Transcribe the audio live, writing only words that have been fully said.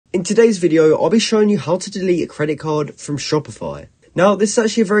In today's video, I'll be showing you how to delete a credit card from Shopify. Now, this is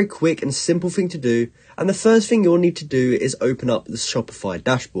actually a very quick and simple thing to do, and the first thing you'll need to do is open up the Shopify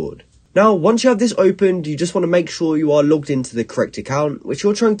dashboard. Now, once you have this opened, you just want to make sure you are logged into the correct account, which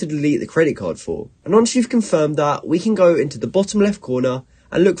you're trying to delete the credit card for. And once you've confirmed that, we can go into the bottom left corner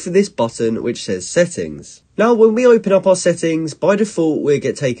and look for this button which says Settings. Now, when we open up our settings, by default, we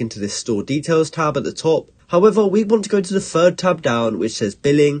get taken to this Store Details tab at the top. However, we want to go to the third tab down, which says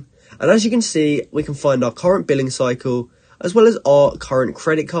Billing. And as you can see, we can find our current billing cycle, as well as our current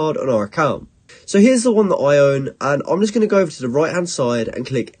credit card on our account. So here's the one that I own, and I'm just going to go over to the right hand side and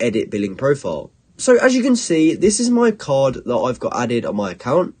click Edit Billing Profile. So as you can see, this is my card that I've got added on my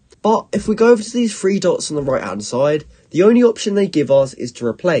account. But if we go over to these three dots on the right hand side, the only option they give us is to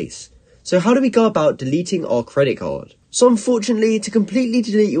replace. So how do we go about deleting our credit card? So unfortunately, to completely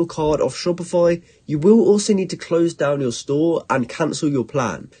delete your card off Shopify, you will also need to close down your store and cancel your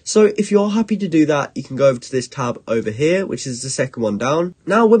plan. So if you're happy to do that, you can go over to this tab over here, which is the second one down.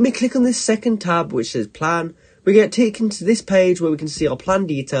 Now, when we click on this second tab, which says Plan, we get taken to this page where we can see our plan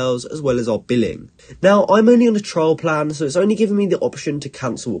details as well as our billing. Now, I'm only on a trial plan, so it's only giving me the option to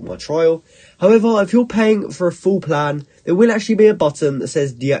cancel my trial. However, if you're paying for a full plan, there will actually be a button that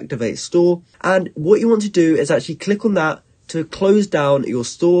says Deactivate Store. And what you want to do is actually click on that to close down your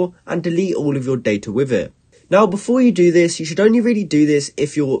store and delete all of your data with it. Now, before you do this, you should only really do this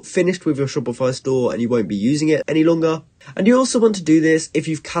if you're finished with your Shopify store and you won't be using it any longer. And you also want to do this if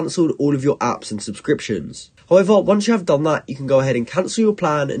you've cancelled all of your apps and subscriptions. However, once you have done that, you can go ahead and cancel your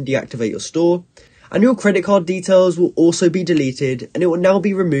plan and deactivate your store. And your credit card details will also be deleted, and it will now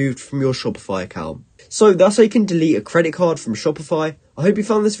be removed from your Shopify account. So that's how you can delete a credit card from Shopify. I hope you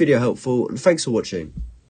found this video helpful, and thanks for watching.